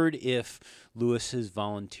word if Lewis has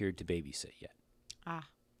volunteered to babysit yet.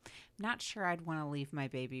 Not sure I'd want to leave my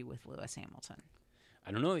baby with Lewis Hamilton.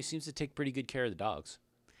 I don't know. He seems to take pretty good care of the dogs.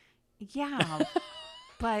 Yeah,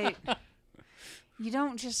 but you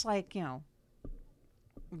don't just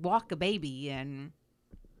walk a baby and,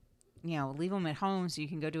 leave them at home so you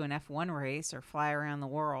can go do an F1 race or fly around the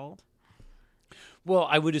world. Well,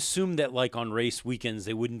 I would assume that, on race weekends,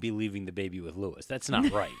 they wouldn't be leaving the baby with Lewis. That's not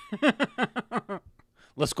right.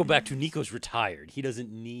 Let's go back to Nico's retired. He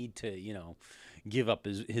doesn't need to, give up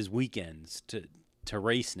his weekends to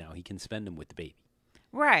race now. He can spend them with the baby.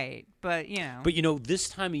 Right, but, But, this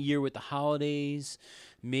time of year with the holidays,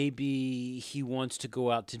 maybe he wants to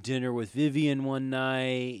go out to dinner with Vivian one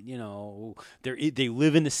night. They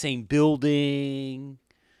live in the same building.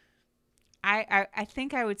 I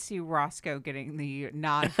think I would see Roscoe getting the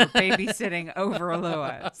nod for babysitting over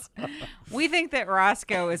Lewis. We think that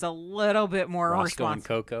Roscoe is a little bit more Roscoe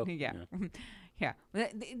responsible. and Coco? Yeah.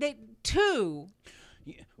 They two.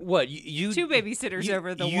 What? Two babysitters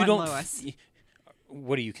over the one Lewis.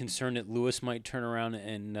 What, are you concerned that Lewis might turn around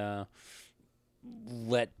and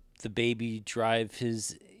let the baby drive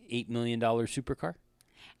his $8 million supercar?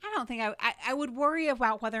 I don't think I would worry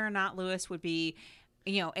about whether or not Lewis would be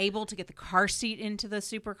able to get the car seat into the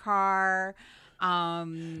supercar.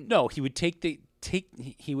 No, he would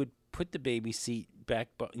he would put the baby seat back,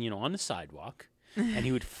 on the sidewalk, and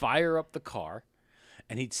he would fire up the car,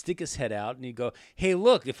 and he'd stick his head out, and he'd go, "Hey,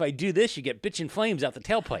 look! If I do this, you get bitchin' flames out the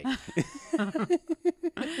tailpipe."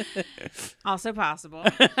 Also possible.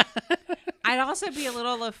 I'd also be a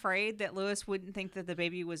little afraid that Lewis wouldn't think that the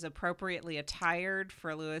baby was appropriately attired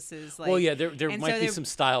for Lewis's Well, yeah, there might be some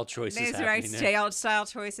style choices happening there. Style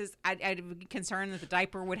choices. I'd be concerned that the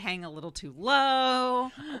diaper would hang a little too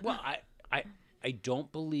low. Well, I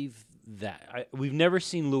don't believe that. We've never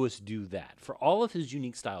seen Lewis do that for all of his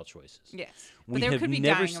unique style choices. Yes, but there could be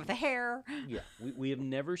dyeing of the hair. Yeah, we have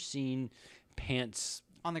never seen pants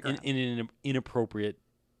on the ground in an inappropriate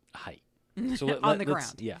height. So on the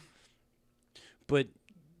ground. Yeah. But,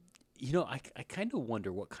 I kind of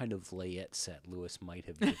wonder what kind of layette set Lewis might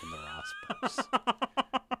have given the Rosbergs.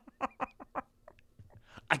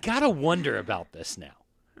 I got to wonder about this now.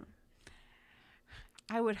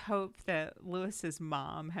 I would hope that Lewis's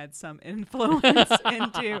mom had some influence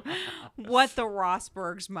into what the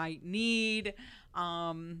Rosbergs might need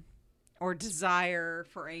or desire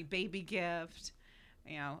for a baby gift.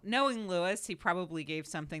 Knowing Lewis, he probably gave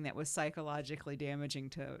something that was psychologically damaging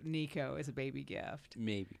to Nico as a baby gift.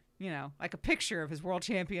 Maybe. Like a picture of his world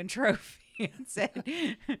champion trophy and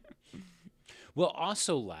said. Well,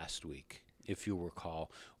 also last week, if you'll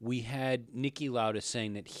recall, we had Niki Lauda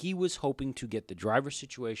saying that he was hoping to get the driver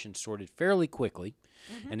situation sorted fairly quickly,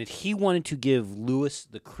 and that he wanted to give Lewis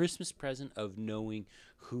the Christmas present of knowing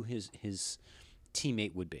who his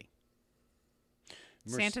teammate would be.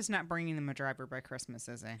 Santa's not bringing them a driver by Christmas,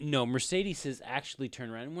 is he? No, Mercedes has actually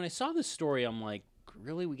turned around. And when I saw this story, I'm like,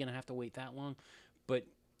 really? We're going to have to wait that long? But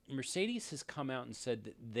Mercedes has come out and said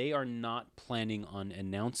that they are not planning on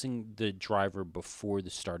announcing the driver before the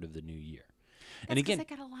start of the new year. And again, they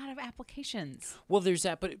got a lot of applications. Well, there's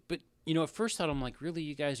that. But at first I thought, I'm like, really?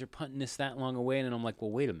 You guys are punting this that long away? And then I'm like, well,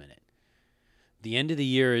 wait a minute. The end of the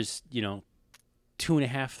year is,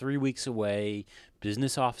 2.5, 3 weeks away.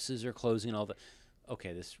 Business offices are closing, all that.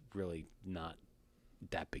 Okay, this is really not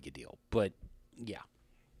that big a deal. But, yeah.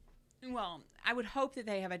 Well, I would hope that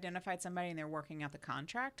they have identified somebody and they're working out the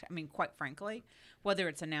contract. I mean, quite frankly, whether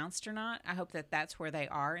it's announced or not, I hope that that's where they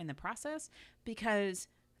are in the process because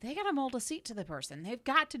they got to mold a seat to the person. They've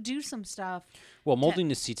got to do some stuff. Well, molding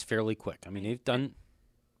the seat's fairly quick. I mean, they've done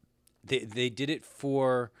 – they did it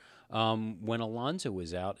for when Alonso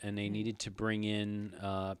was out and they needed to bring in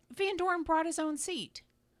Van Dorn brought his own seat.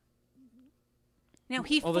 No,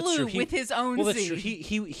 he Oh, that's flew true. with his own Well, that's seat.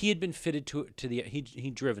 true. He had been fitted to the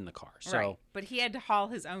he'd driven the car. So Right, but he had to haul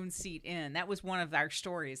his own seat in. That was one of our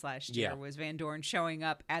stories last year. Yeah. Was Van Dorn showing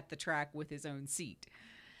up at the track with his own seat?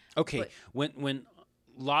 okay, But- when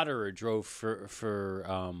Lauderer drove for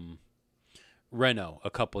Renault a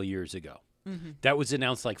couple years ago, that was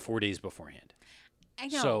announced like 4 days beforehand. I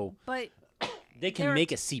know, So- but They can They're-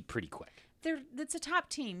 make a seat pretty quick. it's a top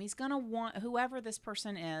team. He's gonna want whoever this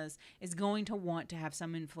person is going to want to have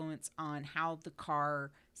some influence on how the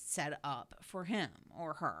car set up for him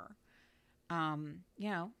or her. You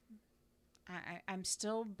know, I'm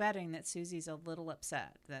still betting that Susie's a little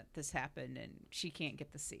upset that this happened and she can't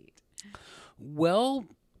get the seat. Well,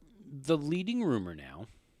 the leading rumor now,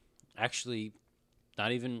 actually,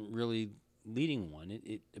 not even really leading one.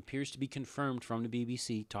 It appears to be confirmed from the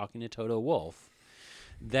BBC talking to Toto Wolf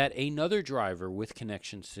that another driver with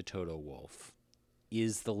connections to Toto Wolf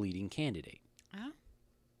is the leading candidate. Oh.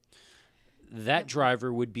 That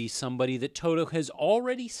driver would be somebody that Toto has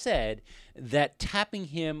already said that tapping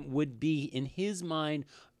him would be, in his mind,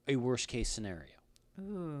 a worst-case scenario.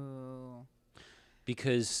 Ooh.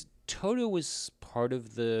 Because Toto was part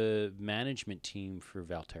of the management team for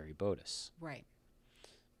Valtteri Bottas, Right.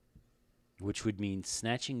 which would mean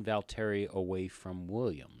snatching Valtteri away from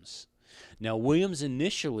Williams. Now, Williams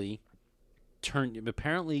initially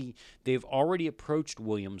apparently they've already approached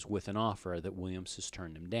Williams with an offer that Williams has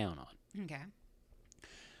turned him down on. Okay.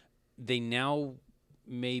 They now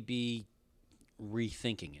may be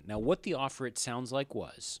rethinking it. Now, what the offer, it sounds like,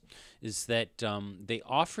 is that they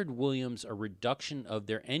offered Williams a reduction of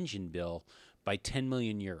their engine bill by 10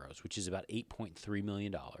 million euros, which is about $8.3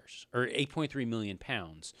 million, or 8.3 million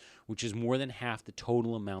pounds, which is more than half the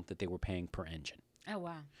total amount that they were paying per engine. Oh,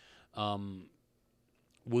 wow.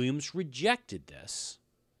 Williams rejected this,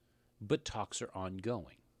 but talks are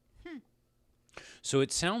ongoing. So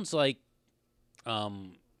it sounds like,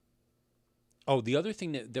 the other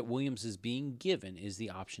thing that Williams is being given is the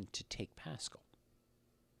option to take Pascal.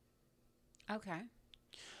 Okay.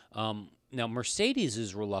 Now, Mercedes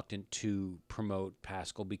is reluctant to promote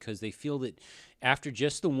Pascal because they feel that after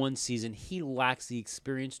just the one season, he lacks the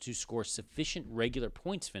experience to score sufficient regular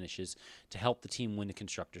points finishes to help the team win the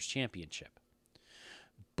Constructors' Championship.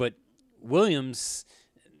 But Williams,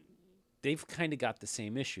 they've kind of got the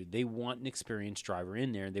same issue. They want an experienced driver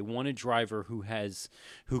in there. They want a driver who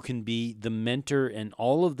can be the mentor and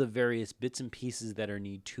all of the various bits and pieces that are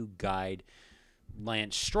needed to guide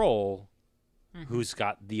Lance Stroll, who's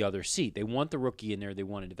got the other seat. They want the rookie in there. They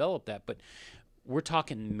want to develop that. But we're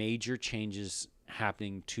talking major changes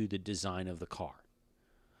happening to the design of the car.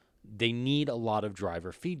 They need a lot of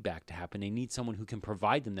driver feedback to happen. They need someone who can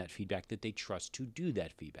provide them that feedback that they trust to do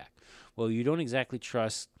that feedback. Well, you don't exactly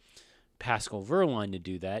trust Pascal Wehrlein to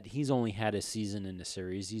do that. He's only had a season in the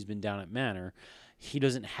series. He's been down at Manor. He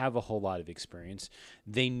doesn't have a whole lot of experience.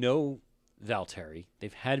 They know Valtteri.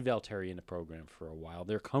 They've had Valtteri in the program for a while.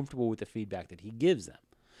 They're comfortable with the feedback that he gives them.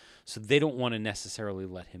 So they don't want to necessarily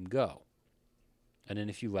let him go. And then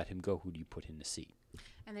if you let him go, who do you put in the seat?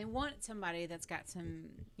 And they want somebody that's got some,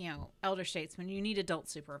 elder statesmen. You need adult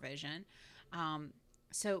supervision.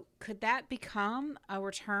 So could that become a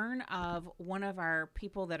return of one of our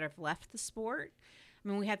people that have left the sport? I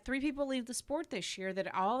mean, we had 3 people leave the sport this year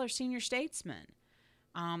that all are senior statesmen.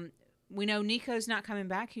 We know Nico's not coming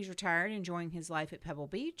back. He's retired, enjoying his life at Pebble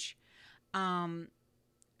Beach.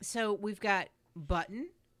 So we've got Button.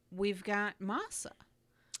 We've got Massa.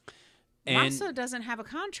 Massa doesn't have a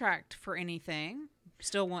contract for anything.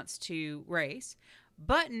 Still wants to race.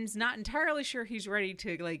 Button's not entirely sure he's ready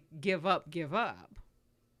to give up.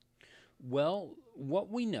 Well, what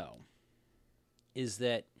we know is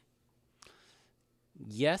that,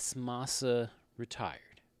 yes, Massa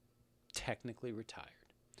retired, technically retired.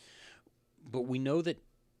 But we know that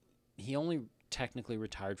he only technically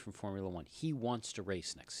retired from Formula One. He wants to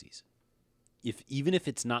race next season. Even if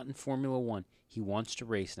it's not in Formula One, he wants to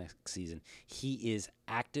race next season. He is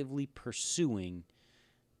actively pursuing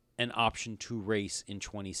an option to race in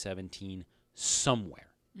 2017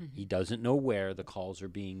 somewhere. He doesn't know where. The calls are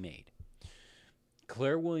being made.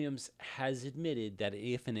 Claire Williams has admitted that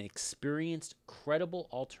if an experienced, credible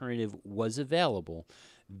alternative was available,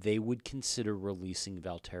 they would consider releasing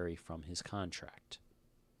Valtteri from his contract.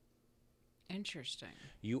 Interesting.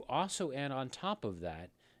 You also add on top of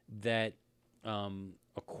that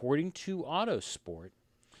according to Autosport,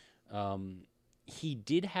 he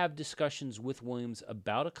did have discussions with Williams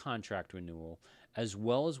about a contract renewal, as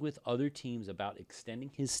well as with other teams about extending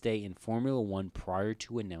his stay in Formula One prior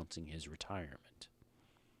to announcing his retirement.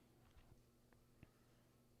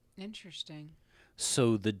 Interesting.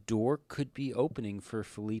 So the door could be opening for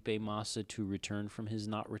Felipe Massa to return from his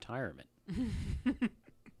not retirement.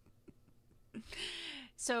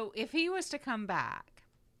 So if he was to come back,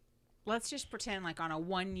 let's just pretend like on a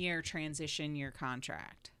 1-year transition year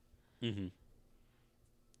contract. Mm-hmm.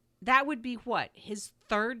 That would be what? His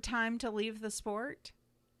third time to leave the sport?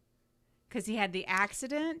 Because he had the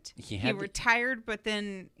accident. He retired, but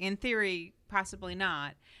then in theory, possibly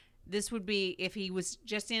not. This would be if he was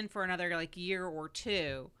just in for another like year or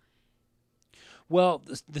two. Well,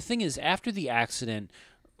 the thing is, after the accident,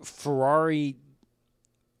 Ferrari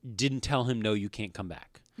didn't tell him, no, you can't come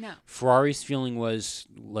back. No. Ferrari's feeling was,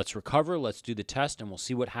 let's recover, let's do the test, and we'll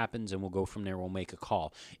see what happens, and we'll go from there. We'll make a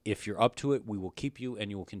call. If you're up to it, we will keep you, and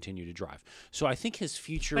you will continue to drive. So I think his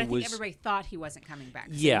future but I was... think everybody thought he wasn't coming back.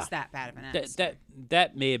 Yeah. He was that bad of an accident.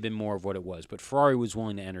 That may have been more of what it was, but Ferrari was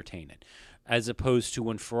willing to entertain it. As opposed to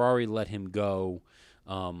when Ferrari let him go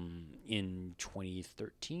in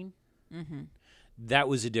 2013, that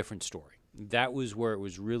was a different story. That was where it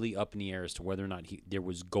was really up in the air as to whether or not there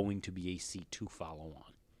was going to be a seat to follow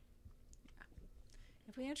on.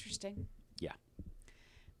 It'll be interesting. Yeah.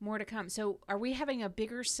 More to come. So are we having a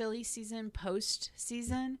bigger silly season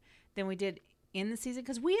post-season than we did in the season?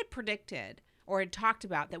 Because we had predicted or had talked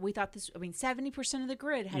about that we thought 70% of the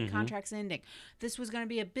grid had contracts ending. This was going to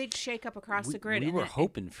be a big shakeup across the grid. We were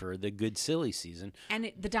hoping for the good silly season.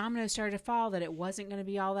 And the dominoes started to fall that it wasn't going to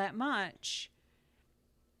be all that much.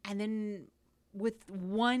 And then with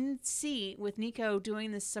one seat, with Nico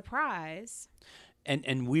doing this surprise.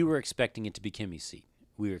 And we were expecting it to be Kimi's seat.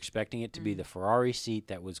 We were expecting it to be the Ferrari seat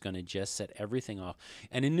that was going to just set everything off.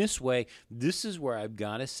 And in this way, this is where I've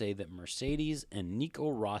got to say that Mercedes and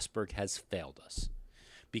Nico Rosberg has failed us.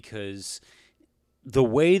 Because the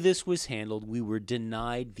way this was handled, we were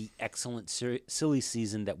denied the excellent silly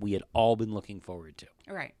season that we had all been looking forward to.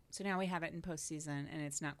 All right. So now we have it in postseason, and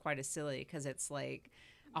it's not quite as silly because it's like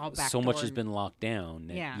all backdoor. So much has been locked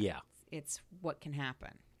down. Yeah. It's what can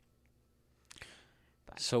happen.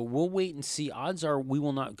 So we'll wait and see. Odds are we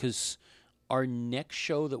will not, because our next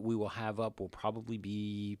show that we will have up will probably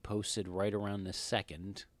be posted right around the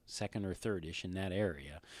second or third-ish in that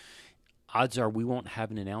area. Odds are we won't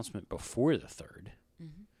have an announcement before the third.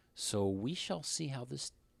 So we shall see how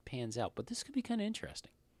this pans out. But this could be kind of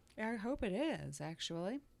interesting. I hope it is,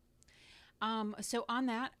 actually. So on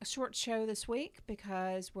that, a short show this week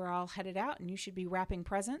because we're all headed out and you should be wrapping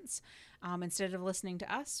presents instead of listening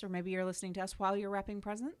to us, or maybe you're listening to us while you're wrapping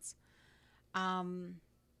presents.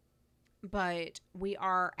 But we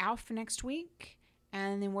are out for next week,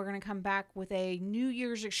 and then we're going to come back with a New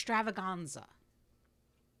Year's extravaganza.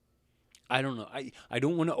 I don't know. I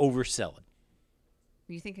don't want to oversell it.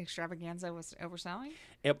 You think extravaganza was overselling?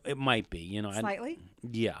 It might be. You know, slightly?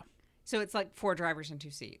 Yeah. So it's like 4 drivers and 2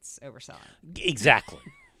 seats overselling. Exactly.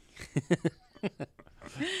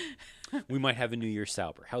 We might have a New Year's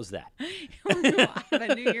Sauber. How's that? We will have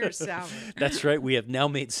a New Year's Sauber. That's right. We have now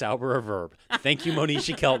made Sauber a verb. Thank you,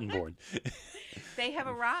 Monisha Keltenborn. They have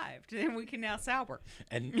arrived, and we can now Sauber.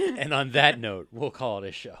 And on that note, we'll call it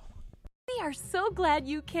a show. We are so glad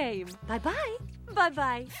you came. Bye-bye.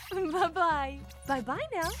 Bye-bye. Bye-bye. Bye-bye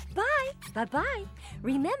now. Bye. Bye-bye.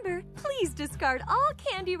 Remember, please discard all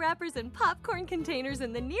candy wrappers and popcorn containers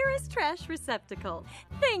in the nearest trash receptacle.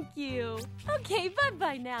 Thank you. Okay,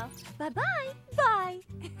 bye-bye now. Bye-bye. Bye.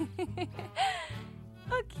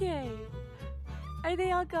 Okay. Are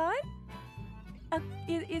they all gone?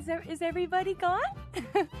 Is everybody gone?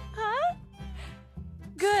 Huh?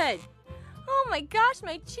 Good. Oh my gosh,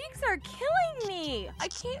 my cheeks are killing me. I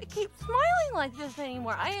can't keep smiling like this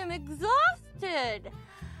anymore. I am exhausted.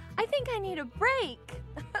 I think I need a break.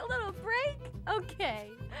 A little break?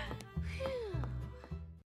 Okay.